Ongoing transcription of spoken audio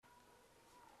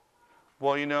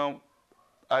Well, you know,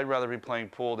 I'd rather be playing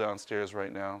pool downstairs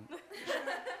right now.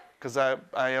 Because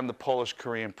I am the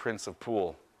Polish-Korean prince of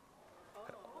pool.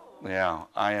 Yeah,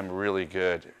 I am really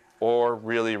good. Or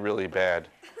really, really bad.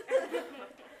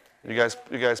 You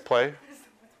guys play?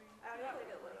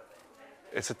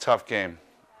 It's a tough game.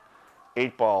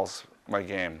 8 balls, my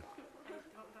game.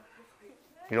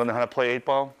 You don't know how to play 8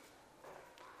 ball?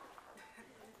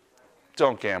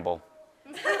 Don't gamble.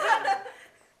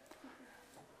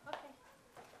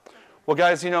 Well,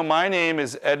 guys, you know, my name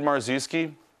is Ed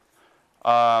Marzuski.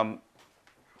 My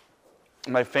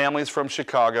family's from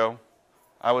Chicago.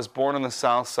 I was born on the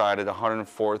south side at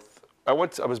 104th. I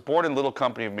was born in Little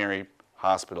Company of Mary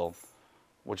Hospital,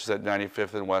 which is at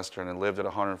 95th and Western, and lived at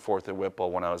 104th and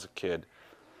Whipple when I was a kid.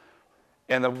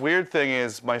 And the weird thing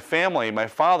is, my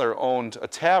father owned a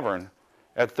tavern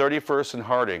at 31st and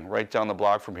Harding, right down the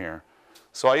block from here.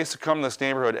 So I used to come to this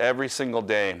neighborhood every single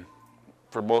day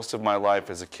for most of my life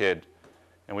as a kid.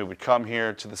 And we would come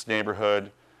here to this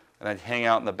neighborhood, and I'd hang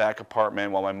out in the back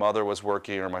apartment while my mother was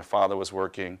working or my father was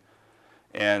working.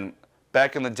 And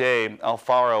back in the day,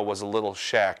 Alfaro was a little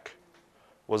shack.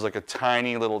 It was like a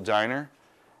tiny little diner,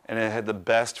 and it had the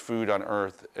best food on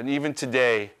earth. And even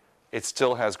today, it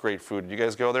still has great food. You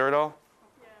guys go there at all?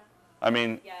 Yeah. I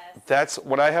mean, yes. That's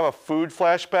when I have a food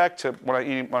flashback to when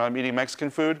I'm eating Mexican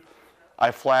food,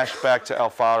 I flash back to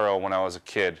Alfaro when I was a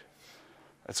kid.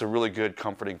 It's a really good,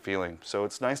 comforting feeling. So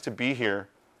it's nice to be here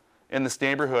in this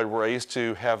neighborhood where I used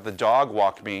to have the dog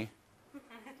walk me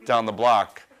down the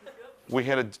block. We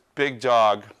had a big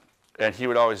dog, and he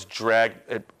would always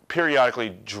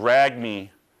periodically drag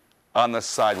me on the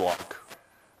sidewalk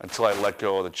until I let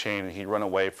go of the chain, and he'd run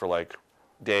away for like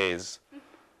days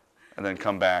and then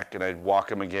come back, and I'd walk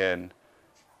him again.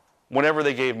 Whenever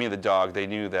they gave me the dog, they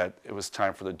knew that it was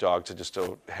time for the dog to just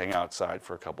hang outside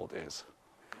for a couple of days.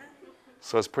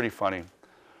 So it's pretty funny.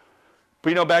 But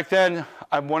you know, back then,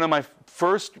 one of my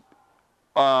first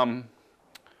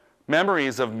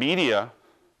memories of media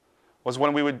was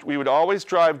when we would always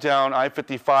drive down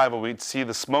I-55 and we'd see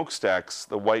the smokestacks,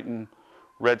 the white and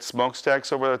red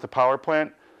smokestacks over at the power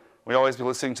plant. We'd always be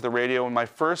listening to the radio, and my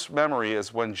first memory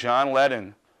is when John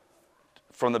Lennon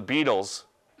from the Beatles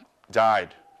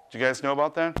died. Do you guys know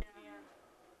about that? Yeah.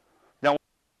 Now,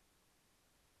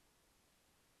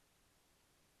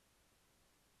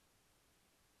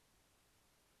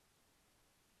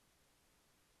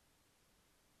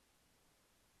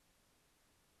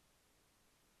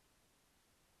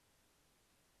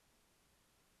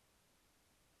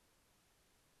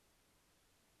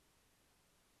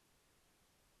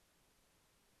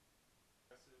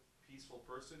 peaceful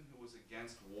person who was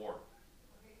against war,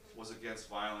 was against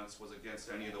violence, was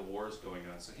against any of the wars going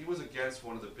on. So he was against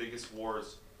one of the biggest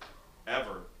wars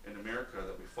ever in America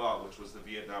that we fought, which was the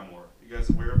Vietnam War. You guys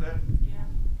aware of that? Yeah.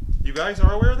 You guys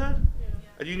are aware of that? Yeah.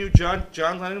 And you knew John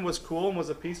Lennon was cool and was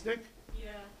a peacenik?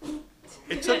 Yeah.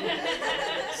 It took.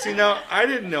 See, now I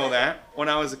didn't know that when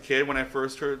I was a kid. When I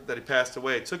first heard that he passed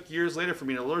away, it took years later for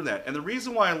me to learn that. And the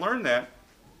reason why I learned that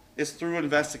is through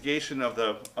investigation of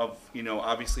you know,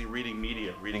 obviously reading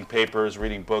media, reading papers,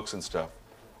 reading books and stuff.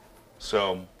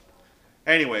 So,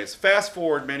 anyways, fast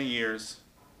forward many years.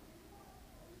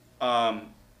 I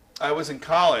was in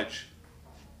college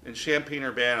in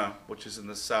Champaign-Urbana, which is in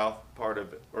the south part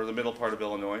of, or the middle part of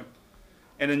Illinois,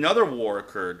 and another war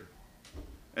occurred,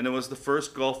 and it was the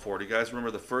first Gulf War. Do you guys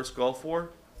remember the first Gulf War?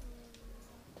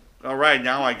 All right,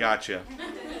 now I got you.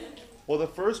 Well, the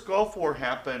first Gulf War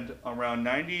happened around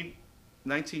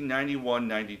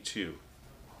 1991-92,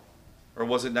 or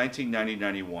was it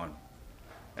 1990-91?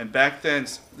 And back then,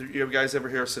 you guys ever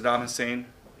hear of Saddam Hussein?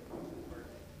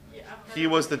 Yeah. He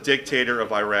was the dictator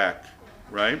of Iraq,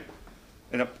 right?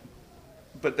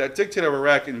 But that dictator of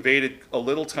Iraq invaded a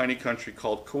little tiny country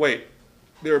called Kuwait.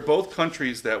 They were both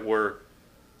countries that were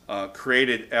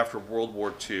created after World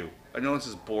War II. I know this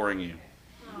is boring you.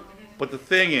 But the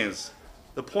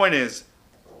point is,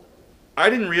 I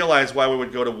didn't realize why we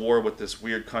would go to war with this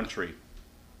weird country,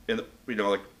 like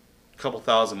a couple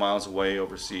thousand miles away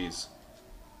overseas.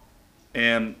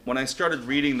 And when I started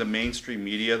reading the mainstream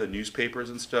media, the newspapers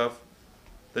and stuff,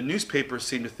 the newspapers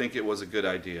seemed to think it was a good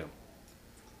idea.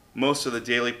 Most of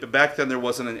the back then there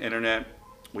wasn't an internet.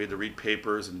 We had to read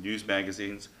papers and news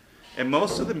magazines. And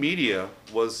most of the media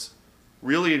was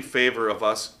really in favor of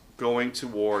us going to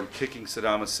war and kicking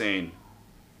Saddam Hussein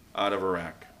out of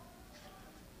Iraq.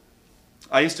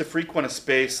 I used to frequent a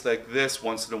space like this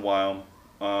once in a while.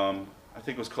 I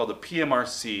think it was called the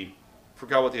PMRC.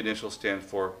 Forgot what the initials stand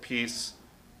for. Peace,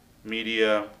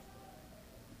 Media,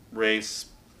 Race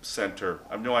Center.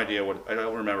 I have no idea I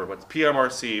don't remember, but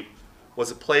PMRC was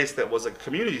a place that was a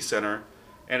community center,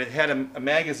 and it had a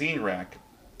magazine rack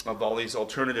of all these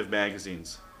alternative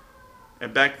magazines.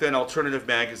 And back then, alternative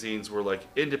magazines were like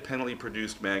independently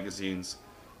produced magazines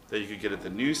that you could get at the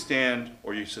newsstand,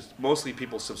 or mostly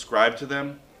people subscribed to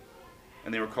them,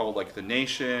 and they were called like The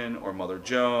Nation or Mother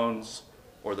Jones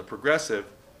or The Progressive.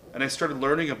 And I started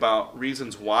learning about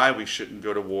reasons why we shouldn't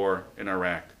go to war in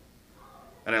Iraq.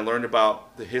 And I learned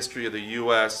about the history of the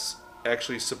U.S.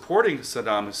 actually supporting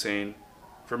Saddam Hussein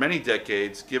for many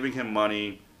decades, giving him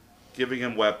money, giving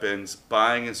him weapons,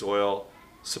 buying his oil,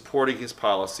 supporting his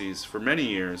policies for many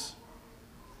years.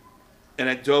 And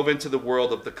I dove into the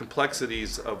world of the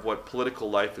complexities of what political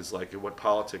life is like and what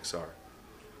politics are.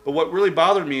 But what really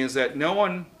bothered me is that no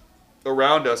one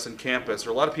around us in campus,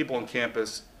 or a lot of people on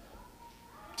campus,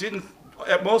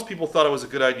 most people thought it was a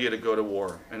good idea to go to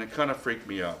war, and it kind of freaked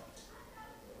me out.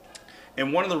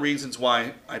 And one of the reasons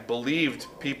why I believed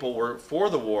people were for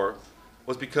the war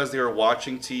was because they were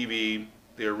watching TV,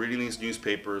 they were reading these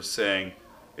newspapers saying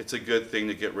it's a good thing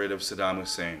to get rid of Saddam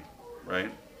Hussein,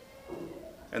 right?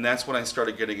 And that's when I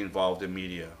started getting involved in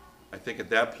media. I think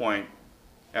at that point,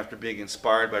 after being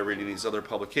inspired by reading these other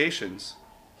publications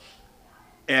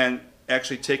and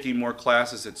actually taking more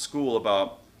classes at school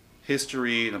about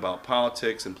history and about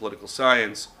politics and political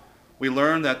science, we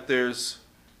learned that there's,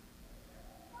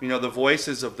 the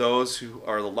voices of those who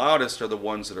are the loudest are the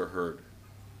ones that are heard.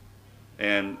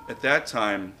 And at that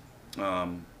time,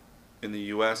 in the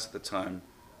US at the time,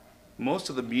 most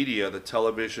of the media, the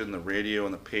television, the radio,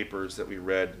 and the papers that we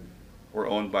read were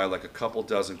owned by like a couple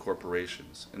dozen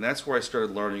corporations. And that's where I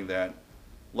started learning that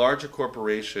larger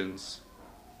corporations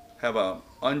have an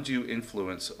undue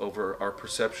influence over our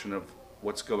perception of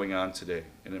what's going on today,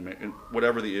 in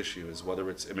whatever the issue is, whether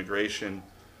it's immigration,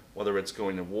 whether it's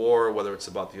going to war, whether it's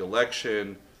about the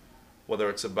election, whether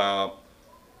it's about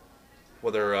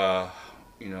the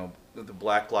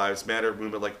Black Lives Matter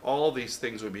movement. Like all of these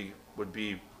things would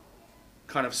be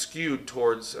kind of skewed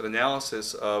towards an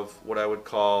analysis of what I would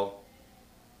call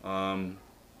an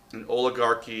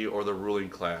oligarchy or the ruling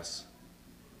class.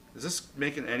 Is this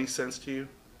making any sense to you?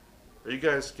 Are you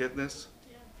guys getting this?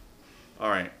 Yeah. All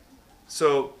right.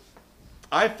 So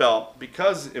I felt that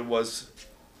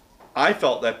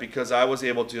because I was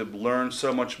able to learn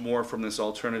so much more from this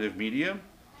alternative media,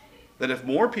 that if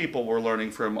more people were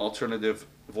learning from alternative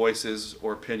voices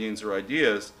or opinions or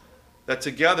ideas, that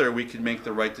together we could make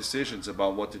the right decisions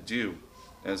about what to do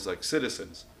as like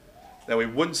citizens. That we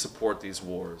wouldn't support these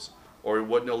wars, or we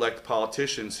wouldn't elect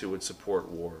politicians who would support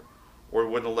war, or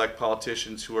we wouldn't elect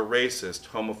politicians who are racist,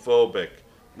 homophobic,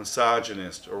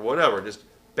 misogynist, or whatever, just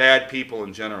bad people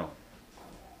in general.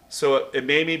 So it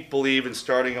made me believe in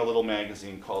starting a little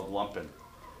magazine called Lumpen.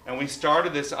 And we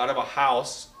started this out of a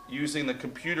house using the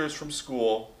computers from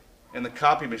school and the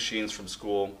copy machines from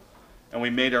school, and we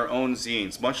made our own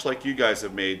zines, much like you guys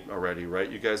have made already, right?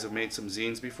 You guys have made some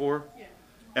zines before? Yeah.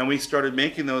 And we started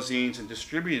making those zines and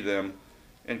distributed them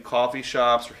in coffee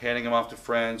shops or handing them off to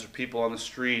friends or people on the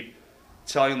street,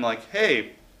 telling them like,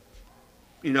 hey,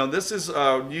 this is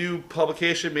a new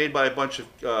publication made by a bunch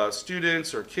of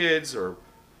students or kids or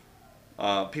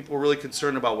people really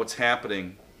concerned about what's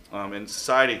happening in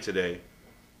society today.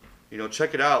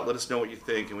 Check it out, let us know what you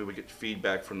think, and we would get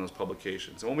feedback from those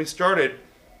publications. And when we started,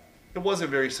 it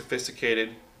wasn't very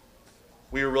sophisticated.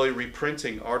 We were really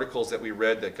reprinting articles that we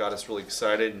read that got us really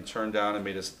excited and turned down and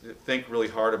made us think really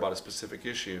hard about a specific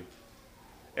issue.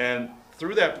 And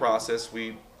through that process,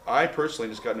 I personally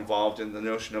just got involved in the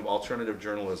notion of alternative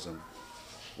journalism,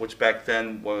 which back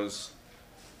then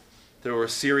there were a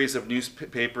series of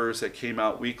newspapers that came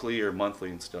out weekly or monthly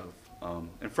and stuff.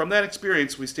 And from that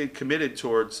experience, we stayed committed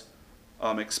towards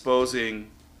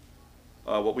exposing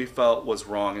what we felt was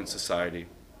wrong in society,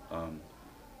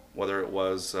 whether it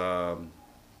was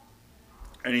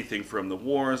anything from the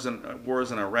wars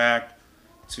in Iraq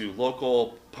to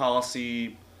local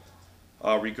policy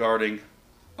regarding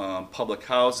public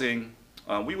housing.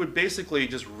 We would basically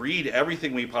just read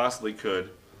everything we possibly could,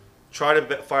 try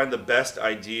to find the best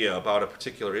idea about a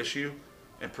particular issue,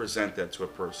 and present that to a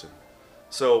person.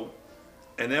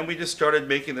 And then we just started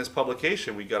making this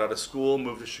publication. We got out of school,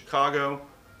 moved to Chicago,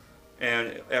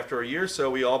 and after a year or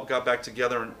so, we all got back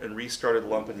together and restarted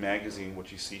Lumpen Magazine,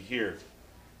 which you see here.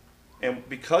 And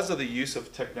because of the use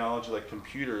of technology like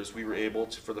computers, we were able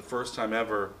to, for the first time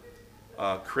ever,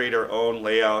 create our own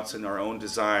layouts and our own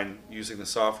design using the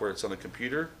software that's on the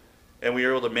computer. And we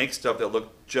were able to make stuff that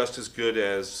looked just as good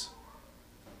as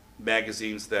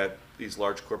magazines that these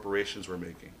large corporations were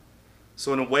making.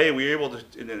 So in a way, we were able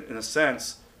to, in a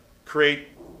sense, create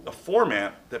a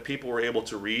format that people were able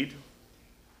to read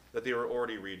that they were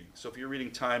already reading. So if you're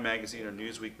reading Time magazine or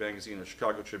Newsweek magazine or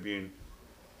Chicago Tribune,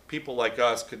 people like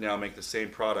us could now make the same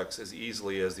products as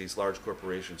easily as these large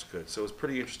corporations could. So it was a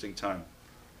pretty interesting time.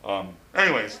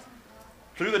 Anyways,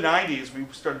 through the 90s, we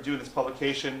started doing this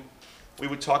publication. We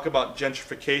would talk about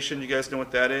gentrification. You guys know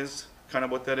what that is? Kind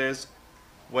of what that is?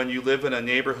 When you live in a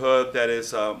neighborhood that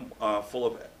is full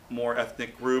of more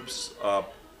ethnic groups,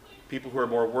 people who are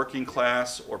more working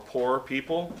class or poorer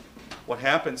people, what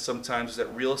happens sometimes is that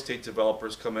real estate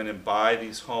developers come in and buy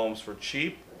these homes for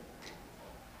cheap,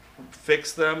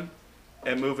 fix them,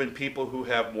 and move in people who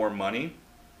have more money,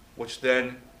 which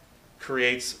then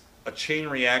creates a chain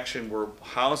reaction where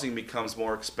housing becomes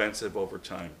more expensive over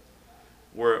time,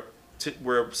 where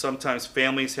sometimes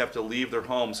families have to leave their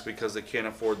homes because they can't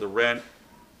afford the rent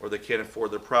or they can't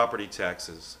afford their property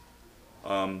taxes.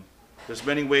 There's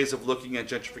many ways of looking at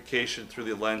gentrification through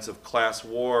the lens of class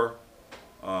war,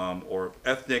 or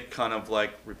ethnic kind of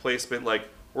like replacement, like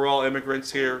we're all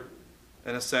immigrants here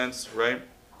in a sense, right?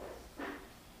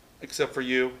 Except for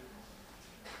you.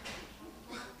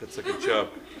 That's like a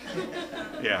joke.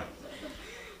 Yeah.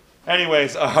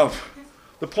 Anyways,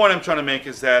 the point I'm trying to make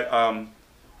is that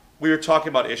we were talking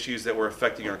about issues that were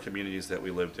affecting our communities that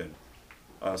we lived in.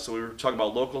 So we were talking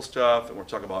about local stuff, and we're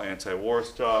talking about anti-war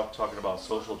stuff, talking about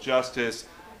social justice,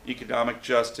 economic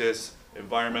justice,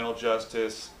 environmental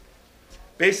justice.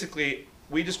 Basically,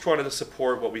 we just wanted to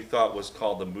support what we thought was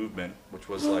called the movement, which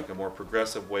was like a more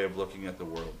progressive way of looking at the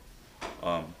world.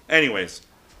 Anyways,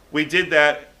 we did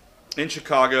that in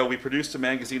Chicago. We produced a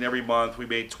magazine every month. We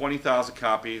made 20,000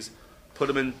 copies, put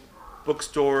them in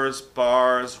bookstores,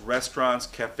 bars, restaurants,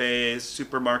 cafes,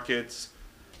 supermarkets,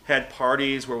 had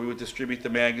parties where we would distribute the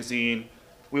magazine.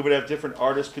 We would have different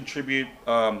artists contribute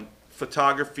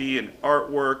photography and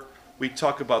artwork. We'd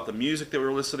talk about the music that we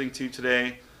were listening to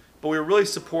today. But we were really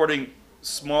supporting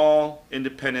small,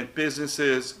 independent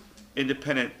businesses,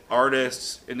 independent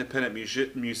artists, independent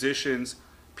musicians,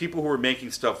 people who were making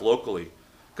stuff locally.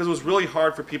 Because it was really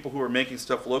hard for people who were making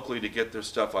stuff locally to get their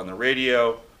stuff on the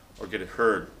radio or get it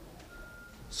heard.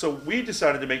 So we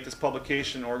decided to make this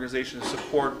publication organization to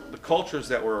support the cultures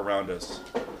that were around us,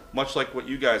 much like what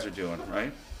you guys are doing,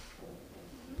 right?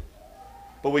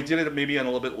 But we did it maybe on a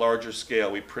little bit larger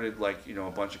scale. We printed like,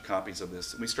 a bunch of copies of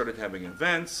this. And we started having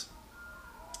events.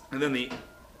 And then the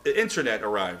internet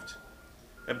arrived.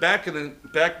 And back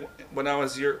when I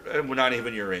was not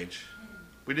even your age.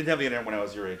 We didn't have the internet when I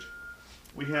was your age.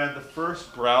 We had the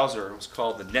first browser. It was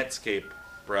called the Netscape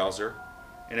browser.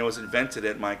 And it was invented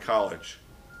at my college,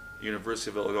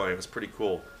 University of Illinois. It was pretty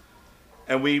cool.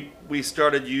 And we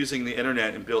started using the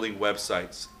internet and building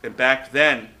websites. And back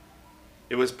then,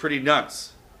 it was pretty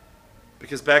nuts.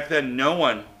 Because back then, no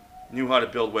one knew how to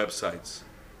build websites.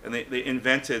 And they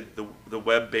invented the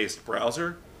web-based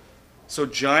browser. So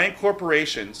giant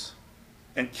corporations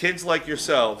and kids like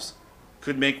yourselves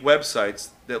could make websites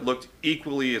that looked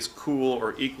equally as cool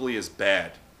or equally as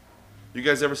bad. You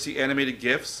guys ever see animated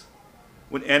GIFs?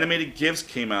 When animated GIFs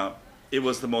came out, it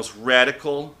was the most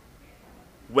radical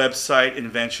website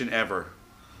invention ever.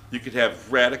 You could have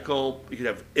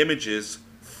images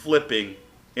flipping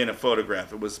in a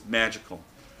photograph. It was magical.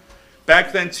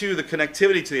 Back then too, the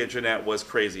connectivity to the internet was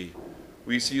crazy.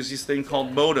 We used to use these things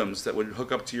called modems that would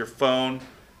hook up to your phone,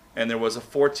 and there was a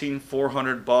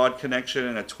 14,400 baud connection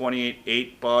and a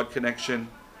 28.8 baud connection.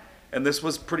 And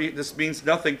this means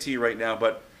nothing to you right now,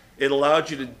 but it allowed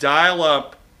you to dial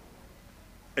up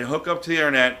and hook up to the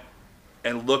internet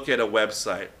and look at a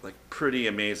website. Like, pretty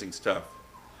amazing stuff.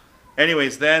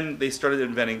 Anyways, then they started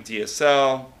inventing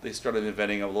DSL. They started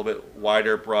inventing a little bit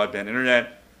wider broadband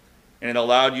internet. And it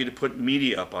allowed you to put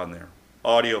media up on there.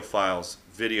 Audio files,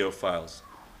 video files.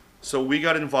 So we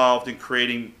got involved in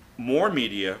creating more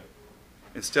media.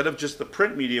 Instead of just the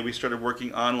print media, we started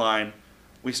working online.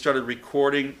 We started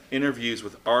recording interviews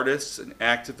with artists and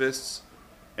activists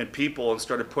and people, and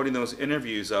started putting those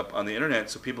interviews up on the internet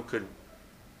so people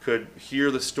could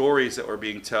hear the stories that were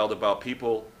being told about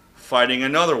people fighting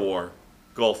another war,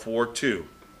 Gulf War II.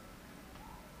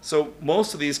 So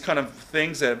most of these kind of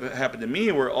things that happened to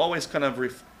me were always kind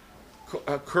of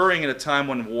occurring at a time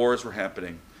when wars were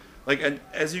happening. And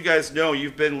as you guys know,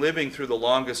 you've been living through the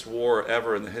longest war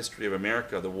ever in the history of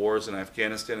America, the wars in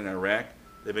Afghanistan and Iraq.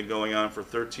 They've been going on for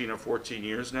 13 or 14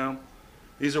 years now.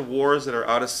 These are wars that are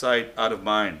out of sight, out of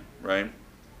mind, right?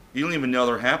 You don't even know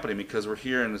they're happening because we're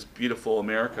here in this beautiful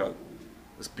America,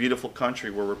 this beautiful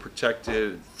country where we're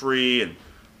protected, free, and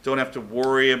don't have to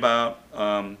worry about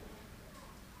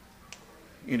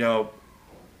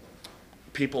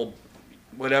people,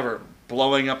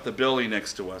 blowing up the building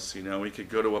next to us. You know, we could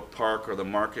go to a park or the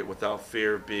market without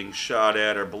fear of being shot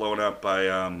at or blown up by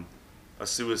a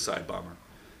suicide bomber.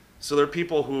 So there are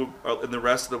people who are in the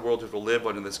rest of the world who live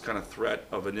under this kind of threat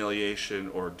of annihilation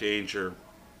or danger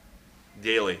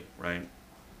daily, right?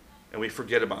 And we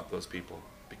forget about those people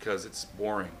because it's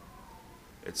boring.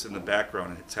 It's in the background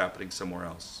and it's happening somewhere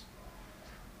else.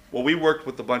 Well, we worked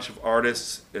with a bunch of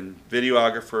artists and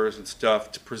videographers and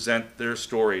stuff to present their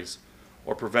stories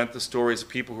or prevent the stories of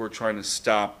people who are trying to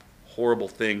stop horrible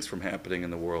things from happening in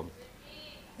the world.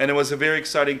 And it was a very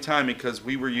exciting time because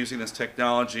we were using this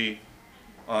technology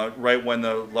right when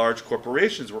the large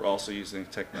corporations were also using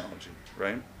technology,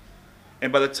 right?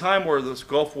 And by the time where this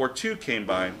Gulf War II came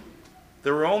by,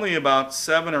 there were only about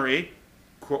 7 or 8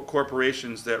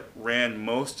 corporations that ran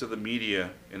most of the media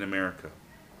in America.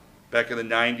 Back in the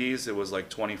 90s, it was like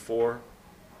 24.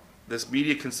 This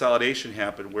media consolidation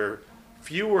happened where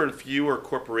fewer and fewer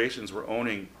corporations were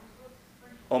owning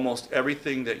almost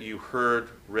everything that you heard,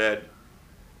 read,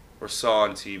 or saw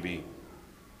on TV.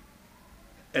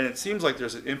 And it seems like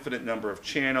there's an infinite number of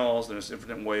channels, and there's an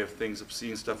infinite way of things of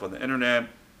seeing stuff on the internet.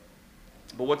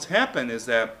 But what's happened is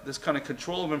that this kind of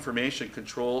control of information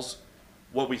controls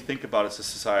what we think about as a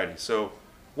society. So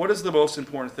what is the most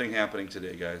important thing happening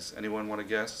today, guys? Anyone want to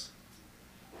guess?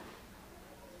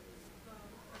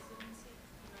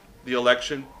 The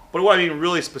election? But what I mean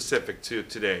really specific to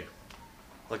today.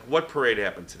 Like what parade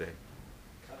happened today?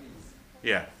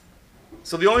 Yeah.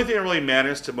 So the only thing that really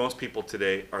matters to most people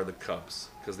today are the Cubs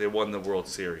because they won the World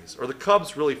Series. Or the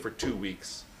Cubs really for 2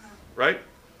 weeks, right?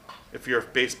 If you're a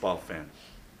baseball fan.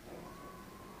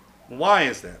 Why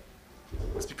is that?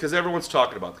 It's because everyone's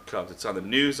talking about the Cubs. It's on the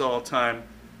news all the time.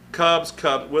 Cubs,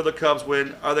 will the Cubs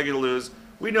win? Are they going to lose?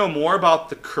 We know more about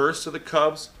the curse of the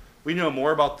Cubs. We know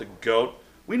more about the GOAT.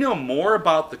 We know more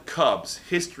about the Cubs'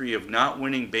 history of not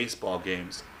winning baseball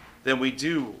games than we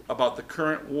do about the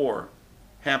current war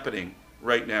happening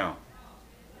right now.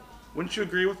 Wouldn't you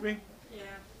agree with me? Yeah.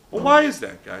 Well, why is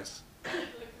that, guys?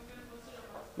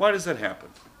 Why does that happen?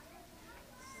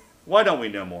 Why don't we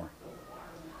know more?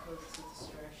 Because it's a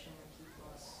distraction and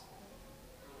keep us.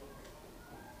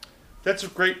 That's a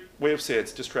great way of saying it.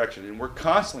 It's distraction, and we're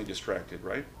constantly distracted,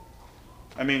 right?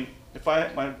 I mean, if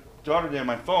my daughter didn't have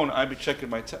my phone, I'd be checking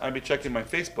my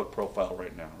Facebook profile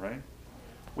right now, right?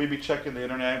 We'd be checking the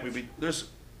internet. There's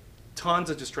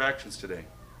tons of distractions today.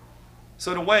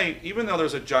 So in a way, even though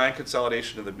there's a giant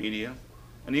consolidation of the media,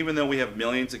 and even though we have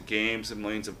millions of games and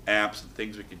millions of apps and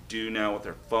things we could do now with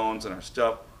our phones and our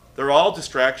stuff, they're all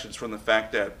distractions from the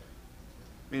fact that,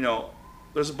 you know,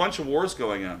 there's a bunch of wars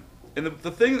going on. And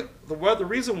the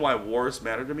reason why wars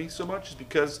matter to me so much is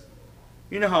because,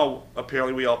 you know how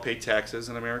apparently we all pay taxes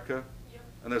in America? Yep.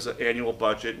 And there's an annual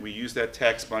budget. We use that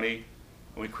tax money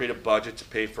and we create a budget to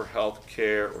pay for health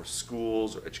care or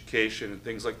schools or education and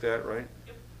things like that, right?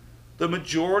 Yep. The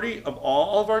majority of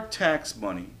all of our tax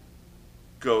money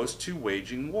goes to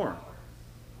waging war.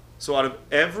 So out of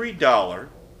every dollar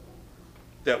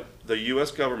that the U.S.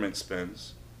 government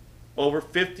spends, over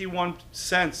 51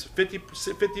 cents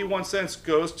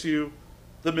goes to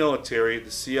the military,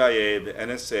 the CIA, the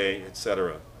NSA,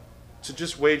 etc., to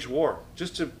just wage war,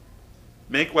 just to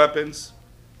make weapons,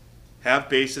 have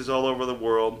bases all over the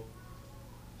world,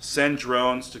 send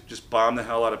drones to just bomb the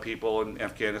hell out of people in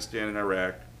Afghanistan and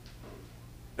Iraq.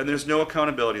 And there's no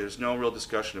accountability, there's no real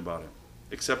discussion about it,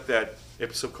 except that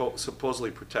it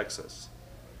supposedly protects us.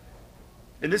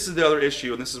 And this is the other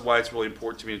issue, and this is why it's really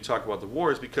important to me to talk about the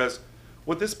war, is because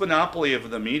with this monopoly of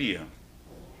the media,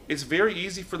 it's very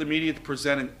easy for the media to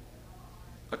present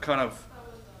a kind of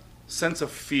sense of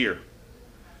fear.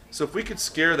 So if we could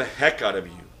scare the heck out of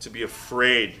you to be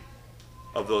afraid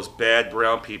of those bad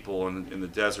brown people in the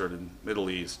desert in the Middle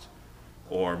East,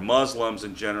 or Muslims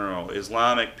in general,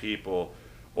 Islamic people,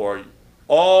 or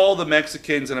all the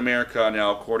Mexicans in America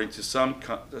now, according to some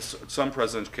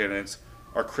presidential candidates,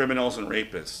 are criminals and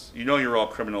rapists. You know you're all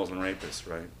criminals and rapists,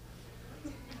 right?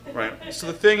 Right? So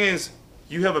the thing is,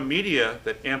 you have a media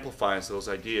that amplifies those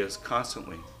ideas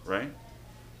constantly, right?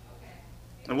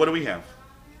 And what do we have?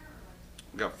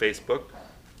 We got Facebook.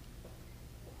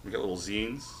 We got little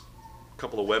zines, a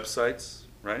couple of websites,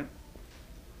 right?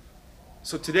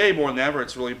 So today, more than ever,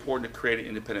 it's really important to create an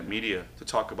independent media to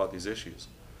talk about these issues.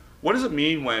 What does it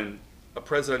mean when a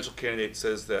presidential candidate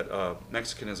says that a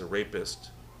Mexican is a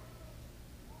rapist?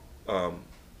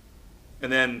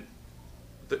 And then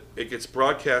it gets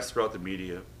broadcast throughout the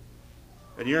media,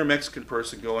 and you're a Mexican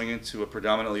person going into a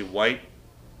predominantly white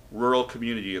rural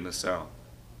community in the South.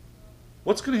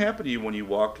 What's going to happen to you when you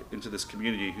walk into this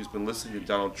community who's been listening to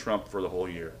Donald Trump for the whole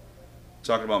year,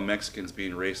 talking about Mexicans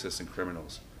being racist and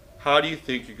criminals? how do you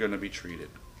think you're going to be treated?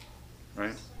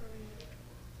 Right?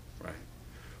 Right.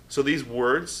 So these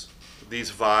words,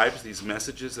 these vibes, these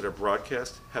messages that are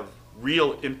broadcast have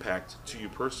real impact to you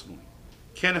personally.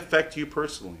 Can affect you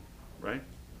personally, right?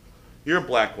 You're a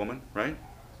black woman, right?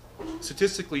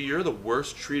 Statistically, you're the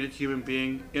worst treated human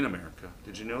being in America.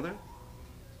 Did you know that?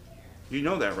 You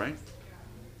know that, right?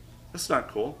 That's not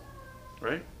cool,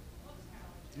 right?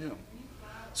 Yeah.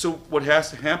 So what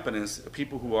has to happen is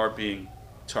people who are being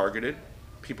targeted,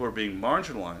 people who are being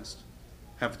marginalized,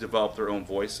 have to develop their own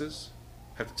voices,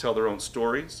 have to tell their own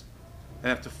stories, and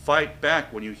have to fight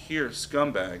back when you hear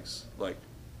scumbags like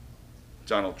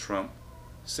Donald Trump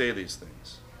say these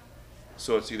things.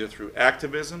 So it's either through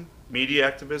activism, media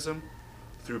activism,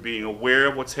 through being aware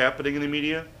of what's happening in the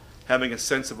media, having a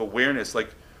sense of awareness. Like,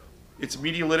 it's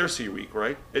Media Literacy Week,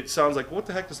 right? It sounds like, what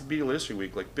the heck is Media Literacy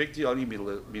Week? Like, big deal, I need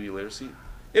media literacy.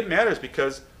 It matters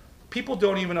because people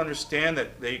don't even understand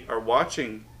that they are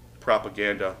watching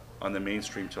propaganda on the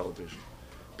mainstream television.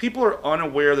 People are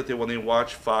unaware that when they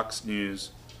watch Fox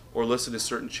News or listen to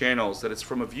certain channels, that it's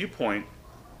from a viewpoint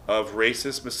of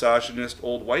racist, misogynist,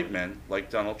 old white men like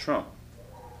Donald Trump.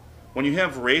 When you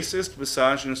have racist,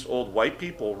 misogynist, old white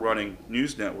people running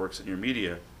news networks in your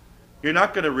media, you're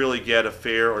not going to really get a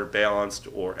fair or balanced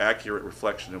or accurate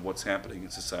reflection of what's happening in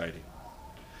society.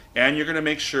 And you're going to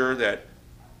make sure that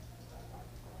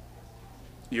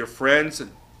your friends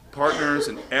and partners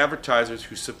and advertisers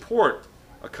who support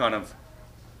a kind of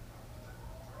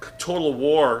total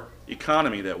war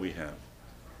economy that we have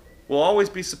will always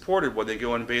be supported when they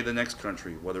go invade the next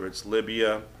country, whether it's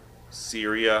Libya,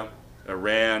 Syria,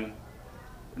 Iran.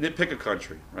 They pick a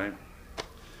country, right?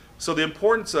 So the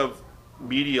importance of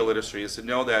media literacy is to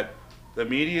know that the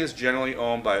media is generally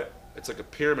owned by, it's like a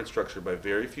pyramid structure, by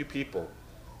very few people,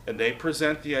 and they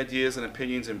present the ideas and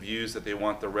opinions and views that they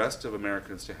want the rest of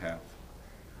Americans to have.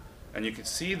 And you can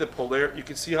see you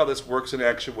can see how this works in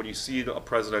action when you see a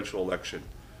presidential election.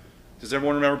 Does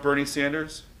everyone remember Bernie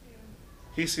Sanders?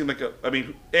 He seemed like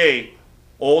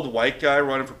old white guy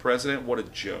running for president. What a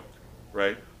joke,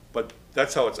 right? But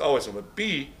that's how it's always been. But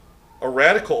B, a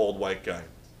radical old white guy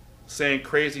saying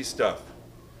crazy stuff.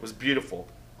 It was beautiful.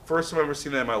 First time I've ever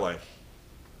seen that in my life.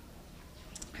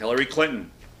 Hillary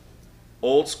Clinton,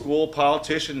 old school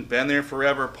politician, been there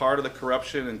forever, part of the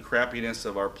corruption and crappiness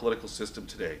of our political system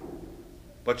today.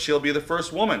 But she'll be the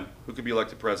first woman who could be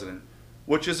elected president,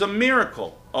 which is a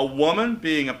miracle. A woman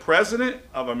being a president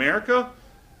of America,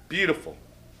 beautiful.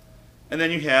 And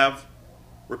then you have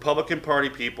Republican Party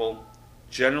people,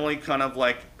 generally kind of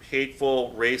like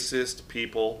hateful, racist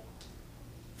people,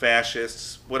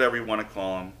 fascists, whatever you want to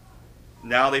call them.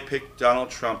 Now they pick Donald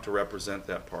Trump to represent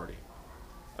that party.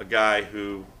 A guy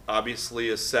who obviously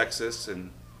is sexist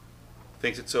and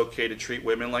thinks it's okay to treat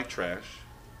women like trash,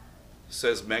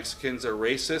 says Mexicans are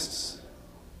racists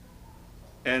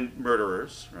and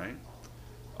murderers, right?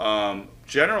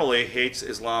 Generally hates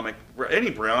Islamic,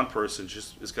 any brown person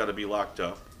just has got to be locked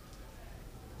up.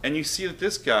 And you see that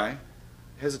this guy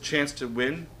has a chance to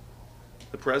win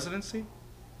the presidency?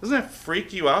 Doesn't that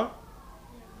freak you out?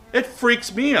 It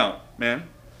freaks me out, man.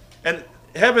 And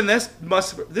having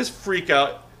this freak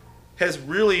out has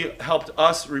really helped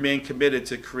us remain committed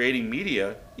to creating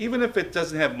media, even if it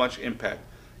doesn't have much impact.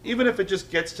 Even if it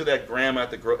just gets to that grandma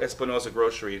at the Espinosa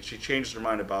grocery and she changed her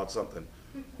mind about something.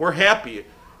 We're happy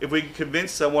if we can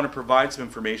convince someone to provide some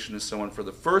information to someone for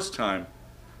the first time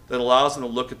that allows them to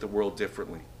look at the world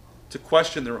differently, to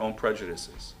question their own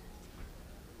prejudices.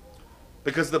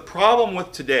 Because the problem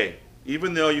with today,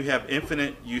 even though you have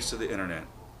infinite use of the internet,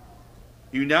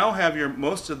 you now have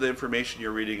most of the information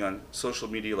you're reading on social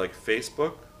media like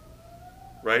Facebook,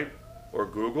 right, or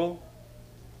Google,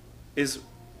 is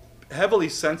heavily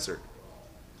censored.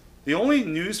 The only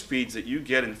news feeds that you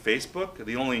get in Facebook,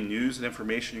 the only news and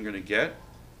information you're going to get,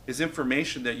 is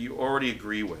information that you already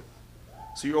agree with.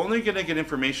 So you're only going to get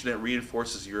information that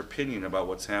reinforces your opinion about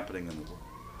what's happening in the world.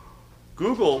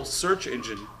 Google search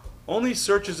engine only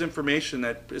searches information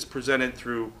that is presented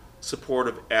through support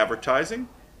of advertising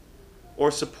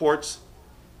or supports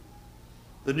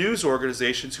the news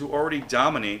organizations who already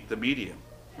dominate the media,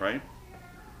 right?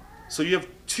 So you have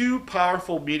two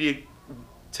powerful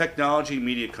technology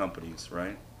media companies,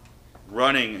 right?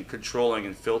 Running and controlling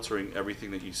and filtering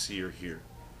everything that you see or hear.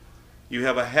 You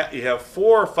have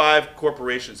 4 or 5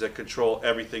 corporations that control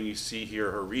everything you see, hear,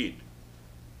 or read,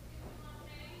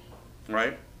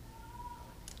 right?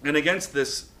 And against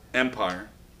this empire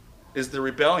is the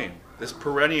rebellion, this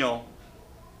perennial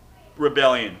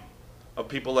rebellion of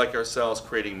people like ourselves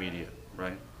creating media,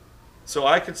 right? So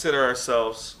I consider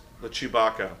ourselves the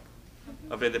Chewbacca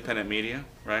of independent media,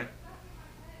 right?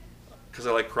 because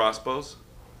I like crossbows.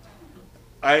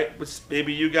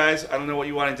 Maybe you guys, I don't know what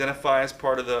you want to identify as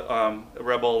part of the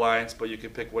Rebel Alliance, but you can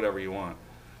pick whatever you want.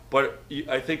 But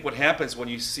I think what happens when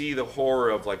you see the horror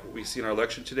of like what we see in our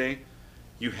election today,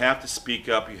 you have to speak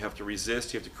up, you have to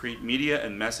resist, you have to create media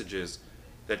and messages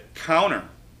that counter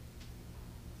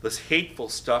this hateful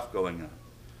stuff going on.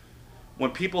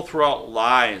 When people throw out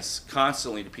lies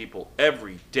constantly to people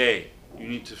every day, you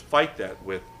need to fight that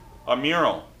with a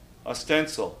mural, a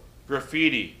stencil,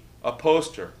 graffiti, a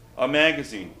poster, a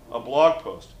magazine, a blog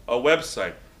post, a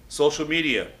website, social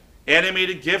media.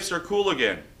 Animated GIFs are cool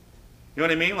again. You know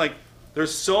what I mean? Like,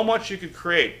 there's so much you could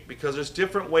create because there's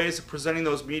different ways of presenting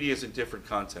those medias in different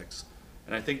contexts.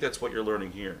 And I think that's what you're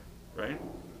learning here, right?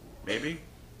 Maybe?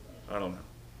 I don't know.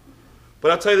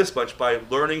 But I'll tell you this much, by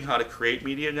learning how to create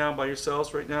media now by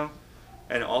yourselves right now,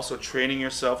 and also training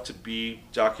yourself to be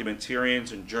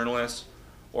documentarians and journalists,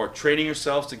 or training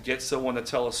yourselves to get someone to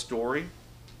tell a story,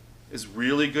 is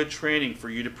really good training for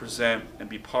you to present and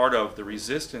be part of the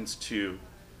resistance to,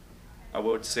 I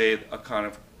would say, a kind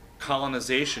of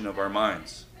colonization of our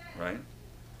minds, right?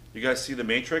 You guys see The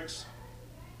Matrix?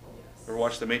 Ever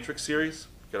watch the Matrix series?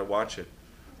 You gotta watch it.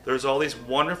 There's all these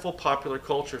wonderful popular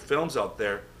culture films out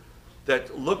there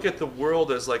that look at the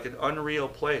world as like an unreal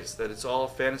place, that it's all a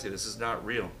fantasy, this is not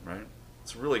real, right?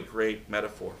 It's a really great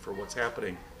metaphor for what's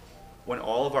happening when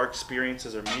all of our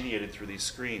experiences are mediated through these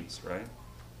screens, right?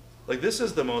 Like, this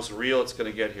is the most real it's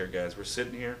gonna get here, guys. We're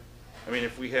sitting here. I mean,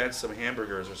 if we had some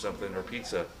hamburgers or something, or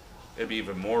pizza, it'd be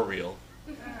even more real.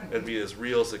 It'd be as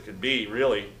real as it could be,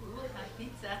 really.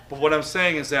 But what I'm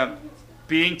saying is that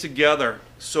being together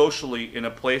socially in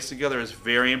a place together is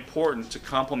very important to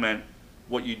complement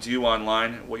what you do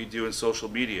online, what you do in social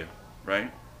media,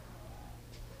 right?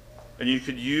 And you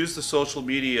could use the social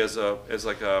media as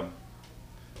an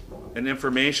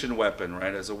information weapon,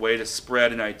 right? As a way to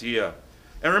spread an idea.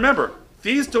 And remember,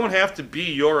 these don't have to be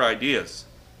your ideas.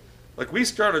 Like, we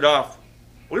started off,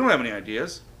 we don't have any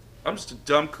ideas. I'm just a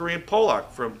dumb Korean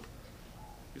Polak from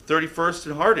 31st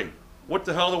and Harding. What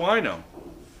the hell do I know?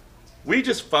 We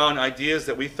just found ideas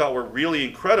that we thought were really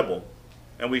incredible,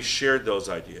 and we shared those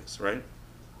ideas, right?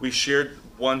 We shared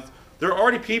one. There are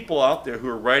already people out there who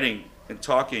are writing and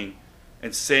talking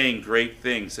and saying great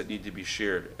things that need to be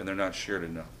shared, and they're not shared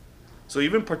enough. So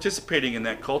even participating in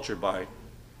that culture by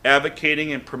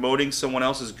advocating and promoting someone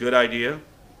else's good idea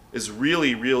is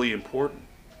really, really important,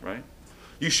 right?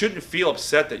 You shouldn't feel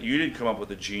upset that you didn't come up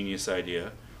with a genius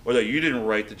idea or that you didn't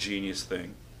write the genius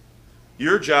thing.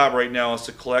 Your job right now is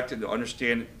to collect and to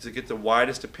understand, to get the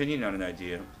widest opinion on an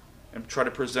idea and try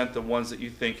to present the ones that you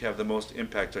think have the most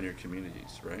impact on your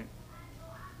communities, right?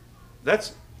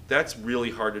 That's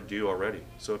really hard to do already.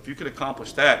 So if you can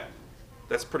accomplish that,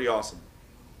 that's pretty awesome.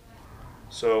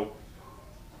 So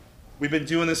we've been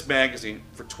doing this magazine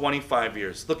for 25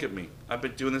 years. Look at me. I've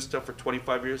been doing this stuff for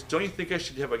 25 years. Don't you think I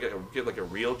should get like a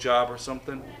real job or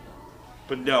something?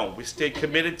 But no, we stayed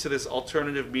committed to this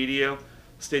alternative media,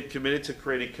 stayed committed to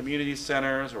creating community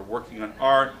centers or working on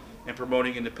art and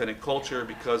promoting independent culture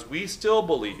because we still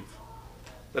believe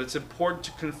that it's important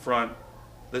to confront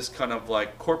this kind of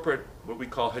like corporate, what we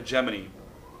call hegemony,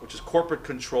 which is corporate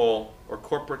control or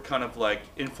corporate kind of like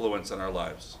influence on our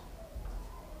lives.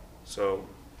 So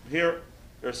here,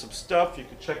 there's some stuff, you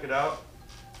can check it out.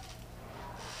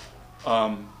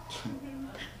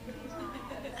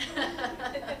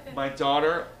 My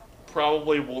daughter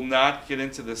probably will not get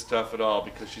into this stuff at all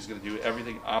because she's going to do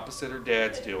everything opposite her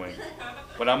dad's doing.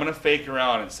 But I'm going to fake her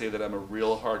out and say that I'm a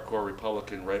real hardcore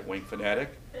Republican right-wing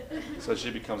fanatic, so she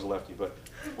becomes a lefty. But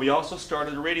we also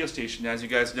started a radio station. As you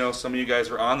guys know, some of you guys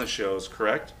are on the shows,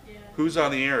 correct? Yeah. Who's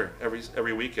on the air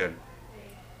every weekend?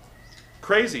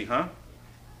 Crazy, huh?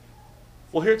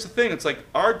 Well, here's the thing. It's like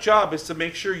our job is to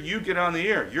make sure you get on the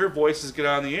air. Your voices get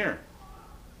on the air,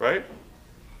 right?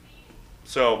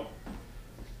 So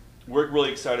we're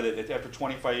really excited that after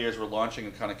 25 years, we're launching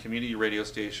a kind of community radio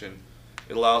station.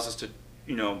 It allows us to,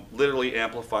 literally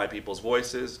amplify people's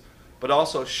voices, but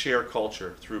also share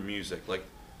culture through music. Like,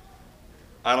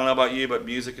 I don't know about you, but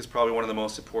music is probably one of the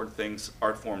most important things,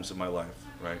 art forms in my life,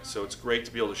 right? So it's great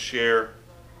to be able to share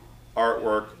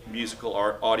artwork, musical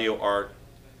art, audio art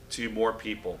to more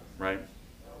people, right?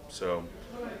 So,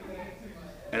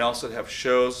 and also to have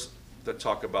shows that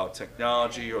talk about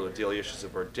technology or the daily issues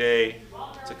of our day,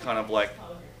 to kind of like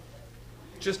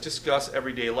just discuss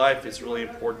everyday life is really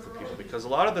important for people because a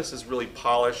lot of this is really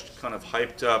polished, kind of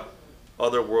hyped up,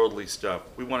 otherworldly stuff.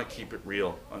 We want to keep it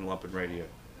real on Lumpen Radio.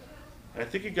 And I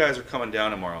think you guys are coming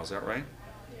down tomorrow, is that right?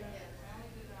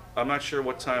 I'm not sure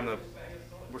what time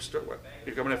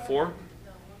you're coming at 4?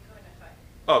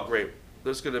 Oh, great.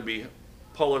 There's going to be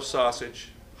Polish sausage,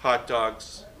 hot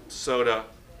dogs, soda,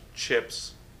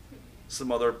 chips,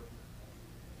 some other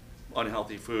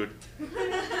unhealthy food.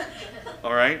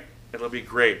 All right? It'll be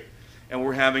great. And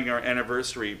we're having our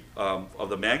anniversary of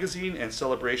the magazine and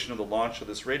celebration of the launch of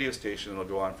this radio station. It'll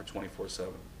go on for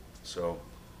 24/7. So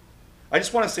I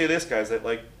just want to say this, guys, that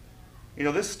like, you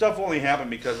know, this stuff only happened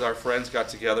because our friends got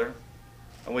together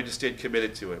and we just stayed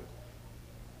committed to it.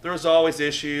 There was always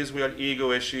issues. We had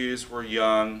ego issues. We're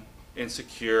young,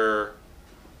 insecure.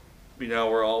 You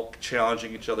know, we're all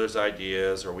challenging each other's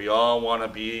ideas, or we all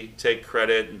want to take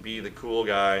credit and be the cool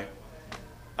guy.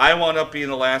 I wound up being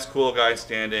the last cool guy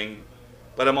standing,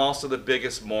 but I'm also the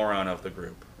biggest moron of the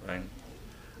group, right?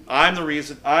 I'm the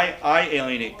reason, I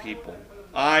alienate people.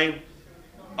 I'm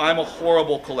a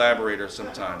horrible collaborator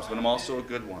sometimes, but I'm also a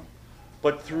good one.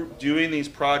 But through doing these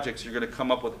projects, you're going to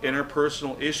come up with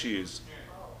interpersonal issues.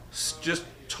 Just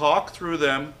talk through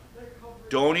them.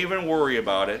 Don't even worry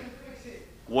about it.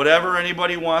 Whatever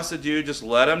anybody wants to do, just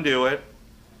let them do it.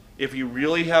 If you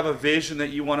really have a vision that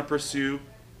you want to pursue,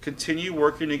 continue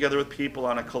working together with people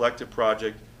on a collective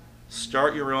project.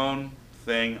 Start your own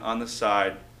thing on the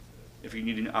side if you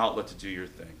need an outlet to do your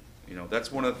thing. You know,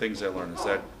 that's one of the things I learned, is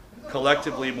that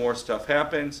collectively more stuff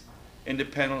happens.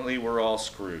 Independently, we're all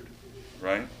screwed,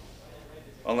 right?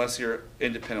 Unless you're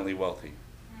independently wealthy,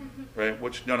 right?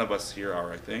 Which none of us here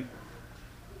are, I think.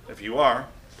 If you are,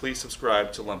 please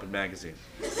subscribe to Lumpen Magazine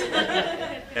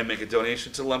and make a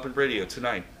donation to Lumpen Radio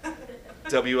tonight.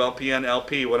 WLPN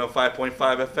LP 105.5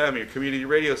 FM, your community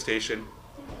radio station.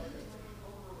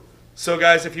 So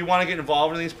guys, if you want to get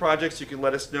involved in these projects, you can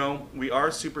let us know. We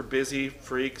are super busy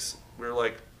freaks. We're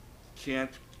like,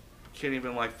 can't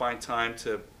even like find time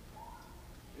to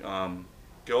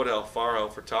go to El Faro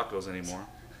for tacos anymore.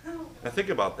 Now think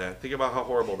about that. Think about how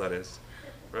horrible that is,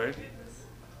 right?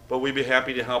 But we'd be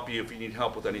happy to help you if you need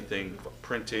help with anything,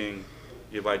 printing,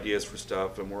 you have ideas for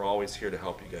stuff, and we're always here to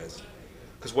help you guys.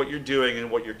 Because what you're doing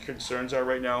and what your concerns are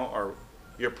right now are,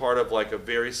 you're part of like a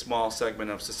very small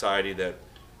segment of society that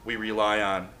we rely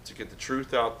on to get the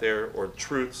truth out there, or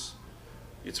truths.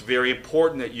 It's very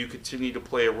important that you continue to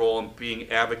play a role in being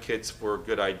advocates for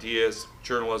good ideas,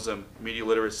 journalism, media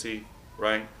literacy,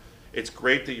 right? It's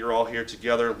great that you're all here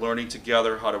together, learning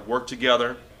together, how to work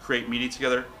together, create media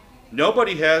together.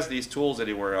 Nobody has these tools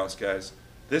anywhere else, guys.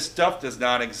 This stuff does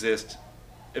not exist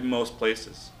in most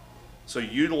places. So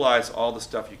utilize all the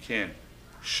stuff you can.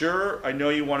 Sure, I know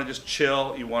you want to just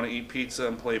chill, you want to eat pizza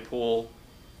and play pool,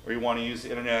 or you want to use the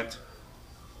internet,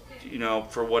 you know,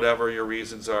 for whatever your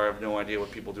reasons are. I have no idea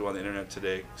what people do on the internet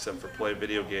today, except for play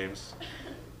video games.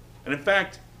 And in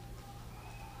fact,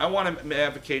 I want to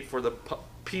advocate for the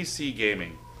PC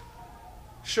gaming.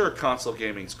 Sure, console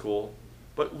gaming's cool,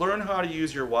 but learn how to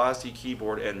use your WASD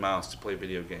keyboard and mouse to play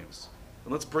video games.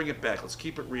 And let's bring it back. Let's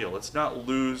keep it real. Let's not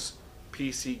lose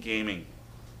PC gaming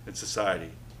in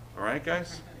society. All right,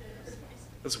 guys?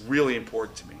 That's really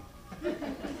important to me.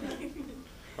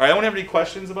 All right, anyone have any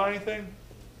questions about anything?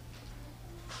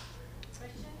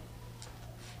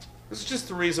 This is just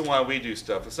the reason why we do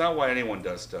stuff. It's not why anyone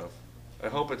does stuff. I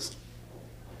hope it's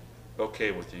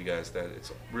okay with you guys that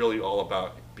it's really all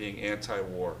about being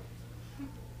anti-war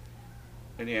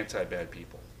and anti-bad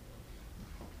people.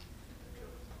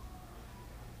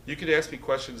 You could ask me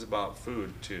questions about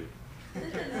food, too.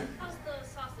 How's the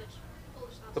sausage?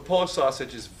 Polish sausage? The Polish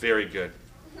sausage is very good.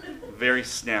 Very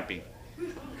snappy.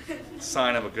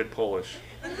 Sign of a good Polish.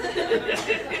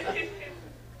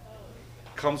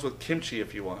 Comes with kimchi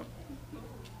if you want.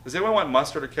 Does anyone want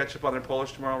mustard or ketchup on their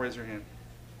Polish tomorrow? Raise your hand.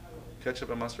 Ketchup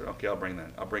and mustard? Okay, I'll bring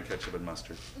that. I'll bring ketchup and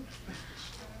mustard.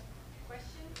 Question?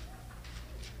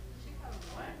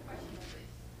 One question, please.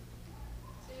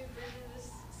 So you've been in this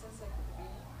since like the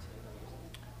beginning?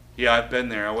 Yeah, I've been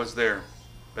there. I was there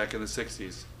back in the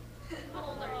 60s. How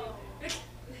old are you?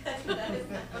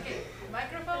 Okay,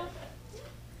 microphone?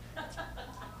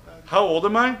 How old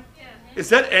am I? Yeah. Is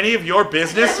that any of your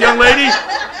business, young lady?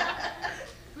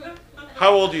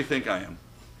 How old do you think I am?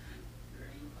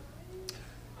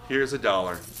 Here's $1.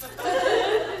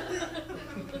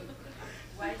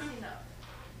 Why is enough?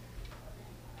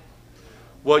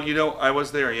 Well, you know, I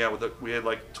was there, yeah. We had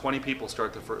like 20 people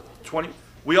start the first 20.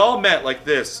 We all met like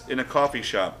this in a coffee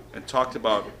shop and talked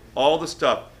about all the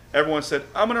stuff. Everyone said,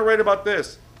 I'm going to write about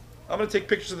this. I'm going to take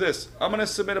pictures of this. I'm going to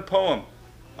submit a poem.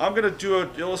 I'm going to do an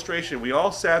illustration. We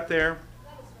all sat there,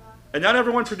 and not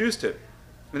everyone produced it,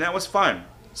 and that was fine.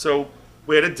 So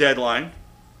we had a deadline.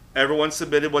 Everyone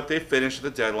submitted what they finished at the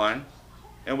deadline,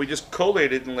 and we just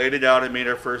collated and laid it out and made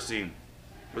our first zine.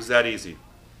 It was that easy,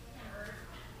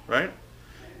 right?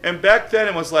 And back then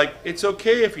it was like, it's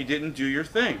okay if you didn't do your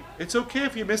thing. It's okay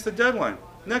if you missed the deadline.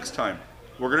 Next time,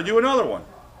 we're going to do another one.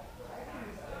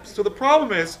 So the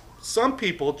problem is, some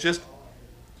people just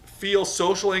feel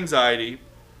social anxiety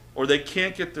or they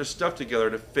can't get their stuff together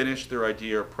to finish their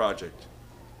idea or project.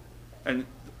 And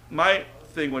my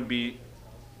thing would be,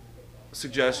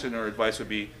 suggestion or advice would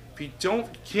be, if you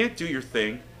can't do your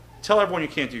thing, tell everyone you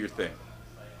can't do your thing.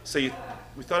 Say,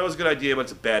 we thought it was a good idea, but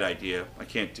it's a bad idea. I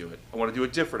can't do it. I want to do a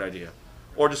different idea.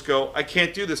 Or just go, I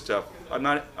can't do this stuff. I'm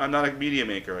not a media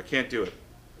maker. I can't do it.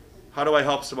 How do I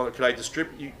help someone? Could I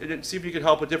distribute? See if you could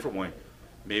help a different way.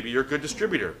 Maybe you're a good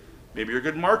distributor. Maybe you're a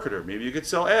good marketer. Maybe you could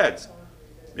sell ads.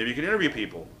 Maybe you can interview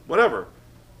people. Whatever.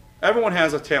 Everyone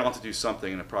has a talent to do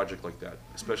something in a project like that,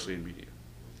 especially in media.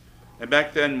 And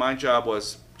back then, my job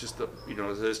was just, as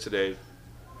it is today,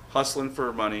 hustling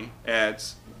for money,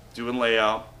 ads, doing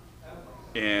layout,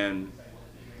 and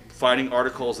finding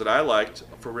articles that I liked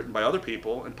for written by other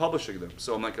people and publishing them.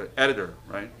 So I'm like an editor,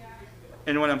 right?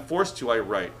 And when I'm forced to, I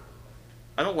write.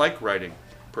 I don't like writing,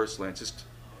 personally. It's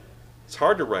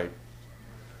hard to write.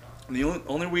 And the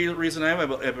only reason I've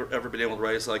ever been able to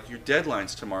write is like, your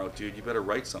deadline's tomorrow, dude. You better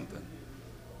write something.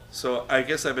 So I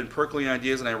guess I've been percolating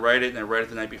ideas, and I write it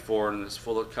the night before, and it's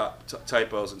full of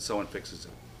typos, and someone fixes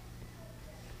it.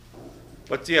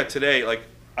 But yeah, today, like,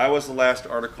 I was the last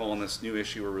article in this new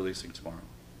issue we're releasing tomorrow.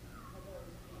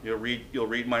 You'll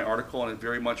read my article, and it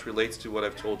very much relates to what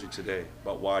I've told you today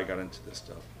about why I got into this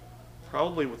stuff.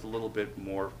 Probably with a little bit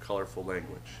more colorful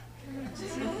language.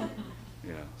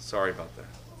 Yeah, sorry about that.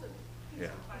 Yeah.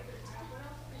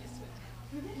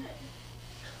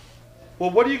 Well,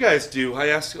 what do you guys do?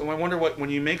 I wonder when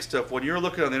you make stuff, when you're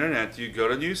looking on the internet, do you go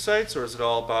to news sites, or is it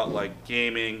all about like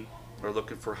gaming or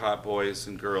looking for hot boys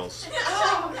and girls?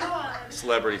 Oh, God.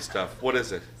 Celebrity stuff. What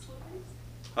is it?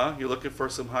 Huh? You're looking for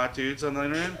some hot dudes on the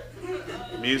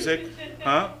internet? Music?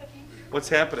 Huh? What's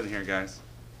happening here, guys?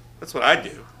 That's what I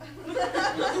do.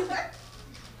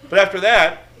 But after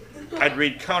that, I'd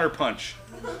read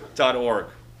counterpunch.org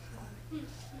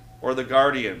or The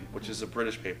Guardian, which is a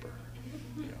British paper.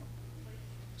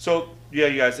 So, yeah,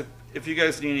 you guys, if you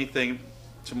guys need anything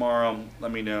tomorrow,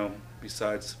 let me know.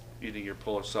 Besides eating your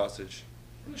Polish sausage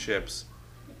and chips,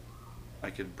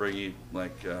 I could bring you,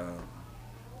 like,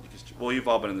 you've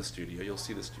all been in the studio. You'll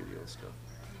see the studio and stuff.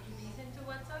 Do you listen to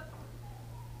WhatsApp?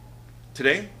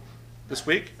 Today? This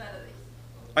week? Saturdays.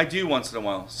 I do once in a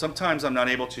while. Sometimes I'm not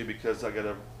able to because I got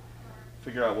to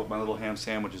figure out what my little ham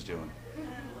sandwich is doing.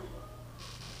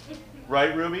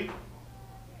 Right, Ruby?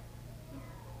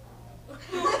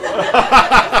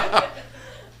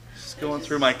 Just going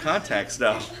through my contacts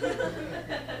now.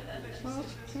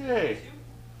 Okay.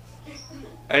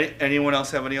 Anyone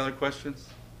else have any other questions?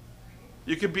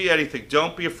 You could be anything.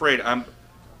 Don't be afraid. I'm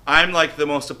like the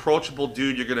most approachable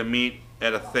dude you're gonna meet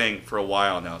at a thing for a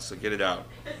while now. So get it out.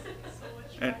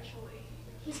 And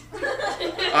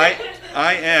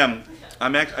I am.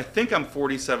 I think I'm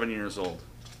 47 years old.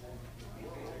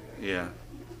 Yeah.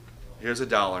 Here's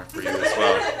 $1 for you as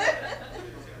well.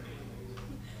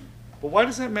 But why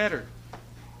does that matter?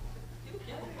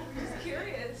 Just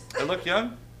curious. I look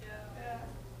young? Yeah.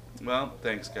 Well,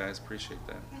 thanks, guys. Appreciate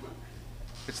that.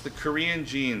 It's the Korean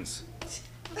jeans.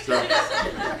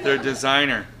 They're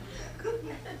designer.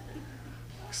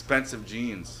 Expensive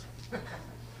jeans.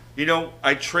 You know,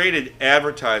 I traded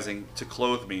advertising to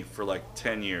clothe me for like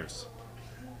 10 years.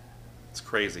 It's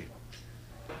crazy.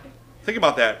 Think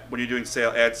about that when you're doing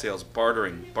ad sales,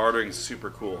 bartering. Bartering is super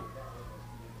cool.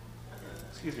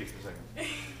 Excuse me for a second.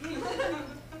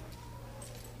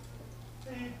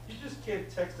 You just can't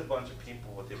text a bunch of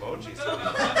people with emojis.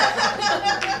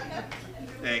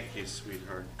 Thank you,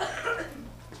 sweetheart.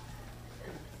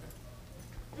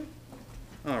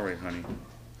 All right, honey.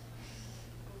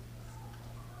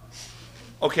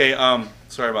 Okay,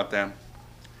 sorry about that.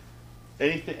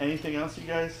 Anything else, you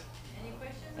guys? Any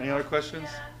questions? Any other questions?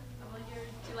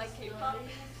 Do you like K-pop?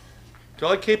 Do I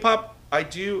like K-pop? I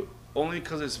do, only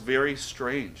because it's very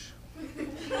strange.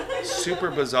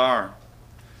 Super bizarre.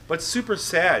 But super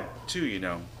sad, too,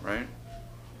 right?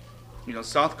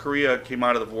 South Korea came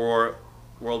out of the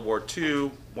World War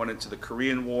II, went into the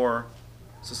Korean War.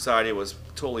 Society was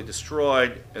totally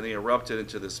destroyed, and they erupted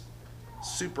into this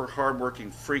super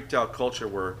hardworking, freaked out culture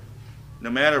where no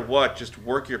matter what, just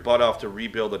work your butt off to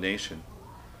rebuild a nation.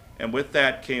 And with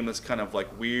that came this kind of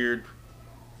like weird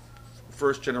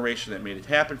first generation that made it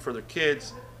happen for their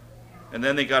kids. And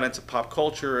then they got into pop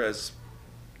culture as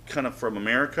kind of from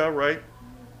America, right?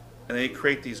 And they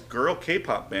create these girl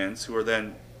K-pop bands who are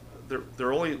then,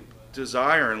 their only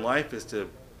desire in life is to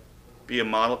be a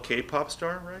model K-pop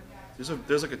star, right?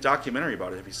 There's like a documentary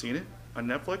about it. Have you seen it on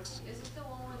Netflix? Is it the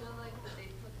one where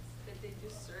they do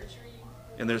surgery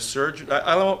And there's surgery.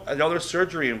 I don't. I know there's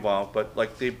surgery involved, but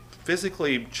like they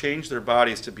physically change their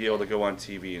bodies to be able to go on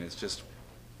TV, and it's just,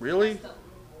 really,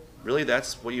 really,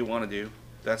 that's what you want to do.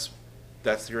 That's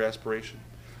your aspiration.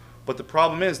 But the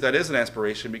problem is that is an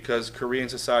aspiration because Korean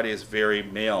society is very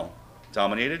male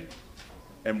dominated,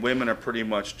 and women are pretty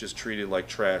much just treated like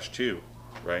trash too,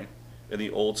 right? In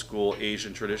the old school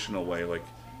Asian traditional way, like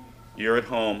you're at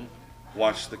home,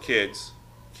 watch the kids,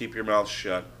 keep your mouth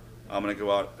shut. I'm gonna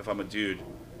go out, if I'm a dude,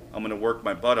 I'm gonna work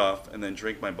my butt off and then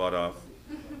drink my butt off.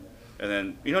 And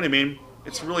then, you know what I mean?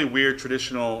 It's really weird,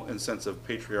 traditional in sense of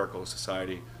patriarchal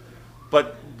society.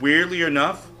 But weirdly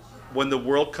enough, when the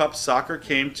World Cup soccer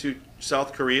came to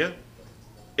South Korea,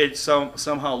 it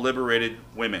somehow liberated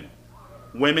women.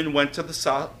 Women went to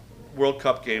the World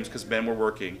Cup games because men were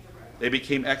working. They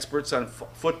became experts on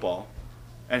football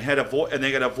and had and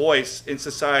they got a voice in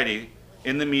society,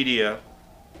 in the media,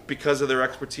 because of their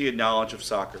expertise and knowledge of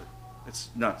soccer. It's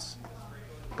nuts.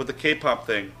 But the K-pop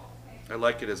thing, I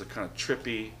like it as a kind of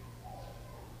trippy.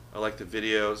 I like the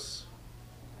videos.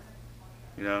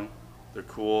 You know, they're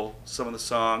cool. Some of the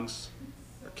songs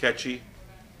are catchy.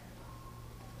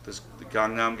 The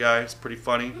Gangnam guy is pretty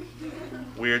funny.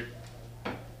 Weird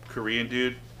Korean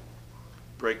dude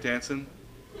breakdancing.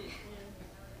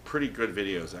 Pretty good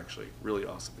videos, actually. Really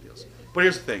awesome videos. But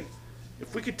here's the thing.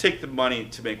 If we could take the money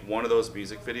to make one of those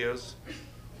music videos,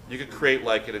 you could create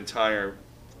like an entire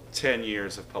 10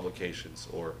 years of publications,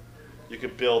 or you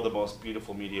could build the most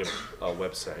beautiful media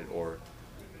website, or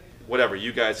whatever.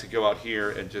 You guys could go out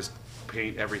here and just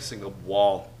paint every single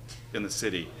wall in the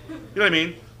city. You know what I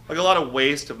mean? Like a lot of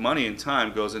waste of money and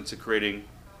time goes into creating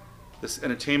this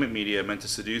entertainment media meant to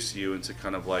seduce you into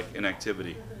kind of like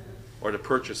inactivity or to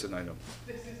purchase an item.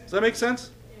 Does that make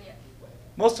sense?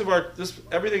 Most of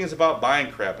everything is about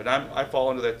buying crap, and I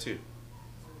fall into that too.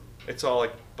 It's all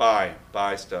like buy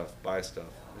stuff.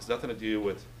 There's nothing to do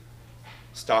with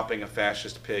stopping a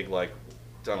fascist pig like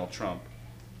Donald Trump.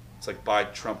 It's like buy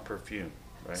Trump perfume,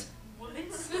 right? What?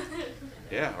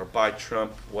 Yeah, or buy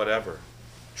Trump whatever.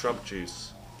 Trump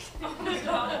juice. Oh my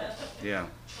god. Yeah.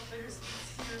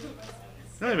 You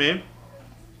know what I mean?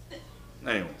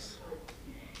 Anyways.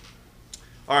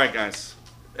 All right, guys.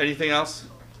 Anything else?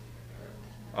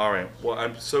 All right. Well,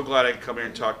 I'm so glad I could come here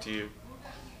and talk to you.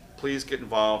 Please get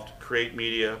involved, create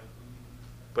media,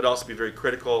 but also be very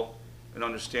critical and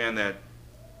understand that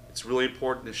it's really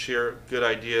important to share good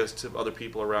ideas to other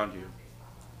people around you,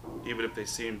 even if they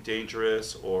seem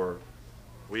dangerous or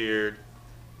weird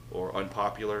or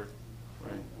unpopular,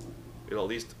 right? It'll at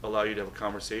least allow you to have a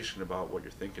conversation about what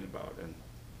you're thinking about, and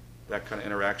that kind of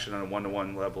interaction on a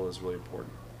one-to-one level is really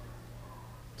important.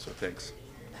 So thanks.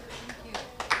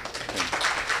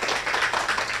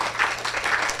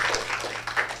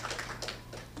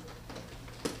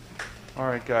 All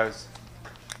right, guys.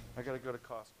 I gotta go to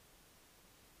Costco.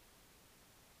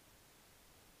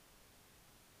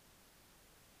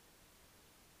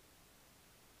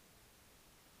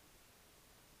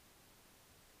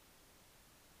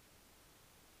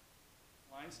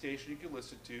 Line station you can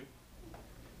listen to.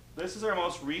 This is our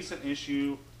most recent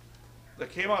issue that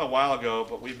came out a while ago,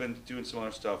 but we've been doing some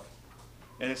other stuff,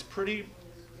 and it's pretty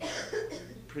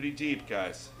deep,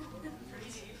 guys.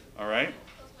 All right.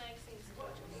 Those magazines people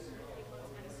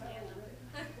kind of scan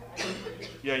them.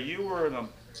 Yeah, you were in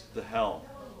the hell.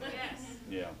 Yes.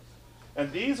 Yeah.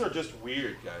 And these are just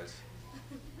weird, guys.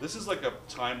 This is like a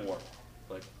time warp.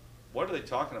 Like, what are they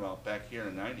talking about back here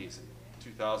in the 90s,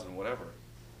 2000, whatever?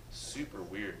 Super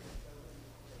weird.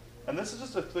 And this is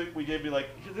just a thing we gave you, like,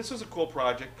 this was a cool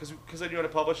project, because I knew how to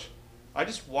publish. I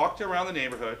just walked around the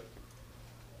neighborhood,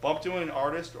 bumped into an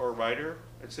artist or a writer,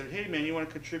 and said, hey man, you want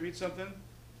to contribute something?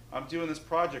 I'm doing this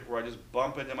project where I just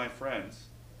bump into my friends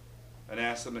and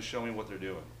ask them to show me what they're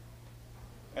doing.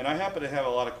 And I happen to have a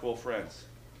lot of cool friends.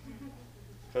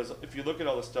 Because if you look at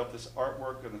all the stuff, this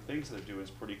artwork and the things that they're doing is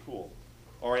pretty cool.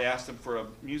 Or I asked them for a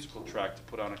musical track to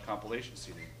put on a compilation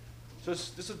CD. So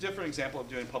this is a different example of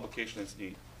doing publication that's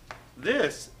neat.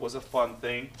 This was a fun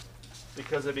thing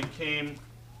because it became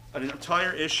an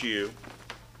entire issue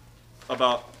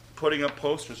about putting up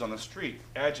posters on the street,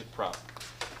 agitprop,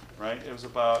 right? It was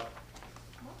about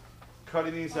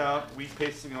cutting these out,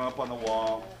 pasting them up on the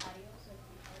wall,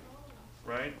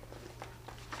 right?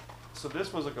 So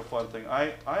this was like a fun thing.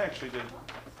 I actually did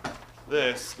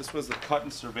this. This was the cut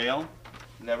and surveil.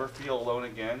 Never feel alone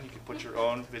again. You could put your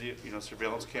own video,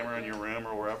 surveillance camera in your room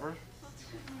or wherever.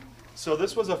 So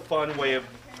this was a fun way of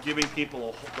giving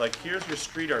people, like, here's your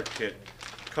street art kit.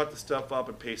 Cut the stuff up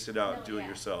and paste it out and do it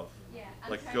yourself.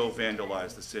 Like, go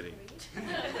vandalize the city. You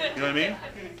know what I mean?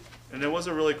 And it was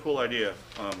a really cool idea.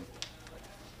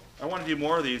 I want to do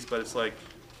more of these, but it's like,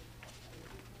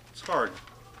 it's hard.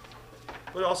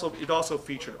 But it also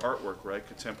featured artwork, right?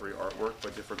 Contemporary artwork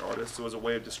by different artists. So it was a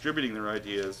way of distributing their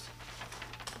ideas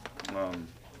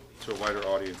to a wider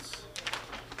audience.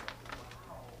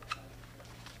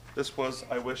 This was,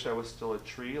 I wish I was still a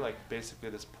tree, like basically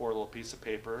this poor little piece of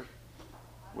paper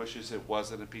wishes it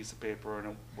wasn't a piece of paper and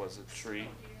it was a tree.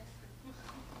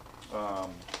 Oh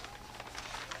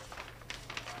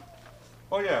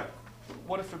yeah,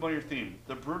 what a familiar theme.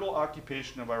 The brutal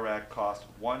occupation of Iraq cost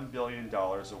 $1 billion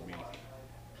a week.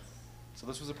 So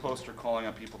this was a poster calling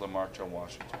on people to march on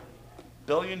Washington. $1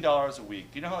 billion a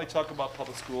week. Do you know how they talk about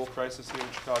public school crisis here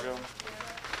in Chicago?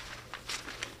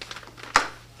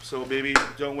 So maybe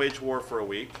don't wage war for a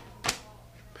week.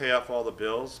 Pay off all the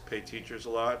bills, pay teachers a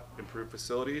lot, improve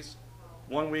facilities.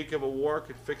 1 week of a war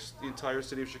could fix the entire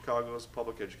city of Chicago's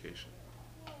public education.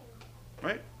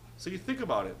 Right? So you think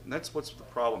about it, and that's what the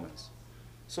problem is.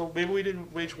 So maybe we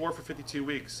didn't wage war for 52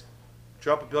 weeks.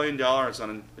 Drop $1 billion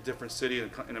on a different city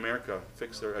in America,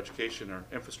 fix their education or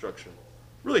infrastructure.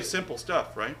 Really simple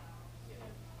stuff, right?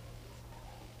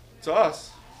 To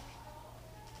us.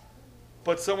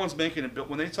 But someone's making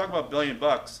when they talk about $1 billion,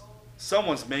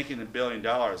 someone's making $1 billion,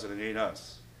 and it ain't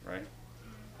us, right?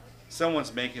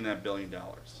 Someone's making that $1 billion.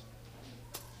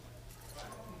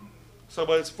 So,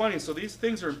 but it's funny. So these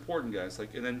things are important, guys.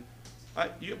 Like, and then I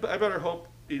better hope,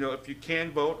 you know, if you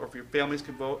can vote, or if your families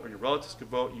can vote, or your relatives can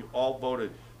vote, you all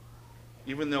voted,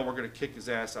 even though we're going to kick his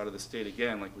ass out of the state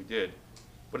again, like we did.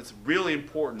 But it's really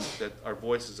important that our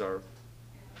voices are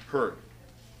heard,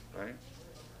 right?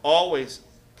 Always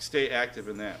stay active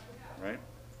in that, right?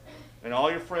 And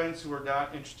all your friends who are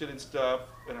not interested in stuff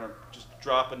and are just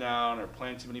dropping down or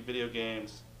playing too many video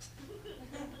games,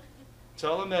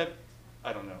 tell them that,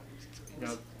 I don't know, you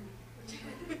know,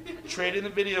 trade in the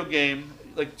video game,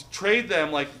 like trade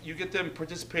them, like you get them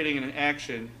participating in an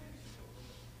action,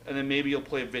 and then maybe you'll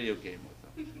play a video game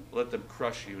with them. Let them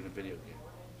crush you in a video game.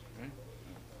 Right?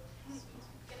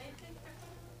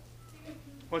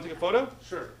 Want to take a photo?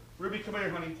 Sure. Ruby, come here,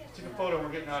 honey. Take a photo. We're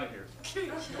getting out of here.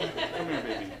 Come here,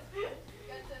 baby.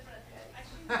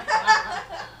 Actually,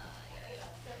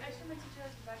 my teacher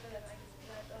has the back of that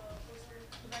poster,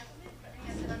 the back of it.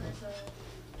 I think I said on this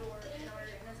door in our,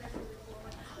 and that's actually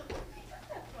really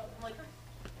cool. I'm like,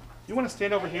 You want to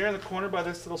stand over here in the corner by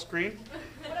this little screen?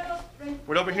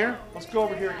 Right over here? Let's go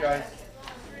over here, guys.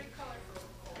 very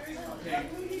colorful.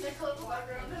 Very colorful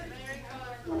background. Very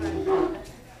colorful background.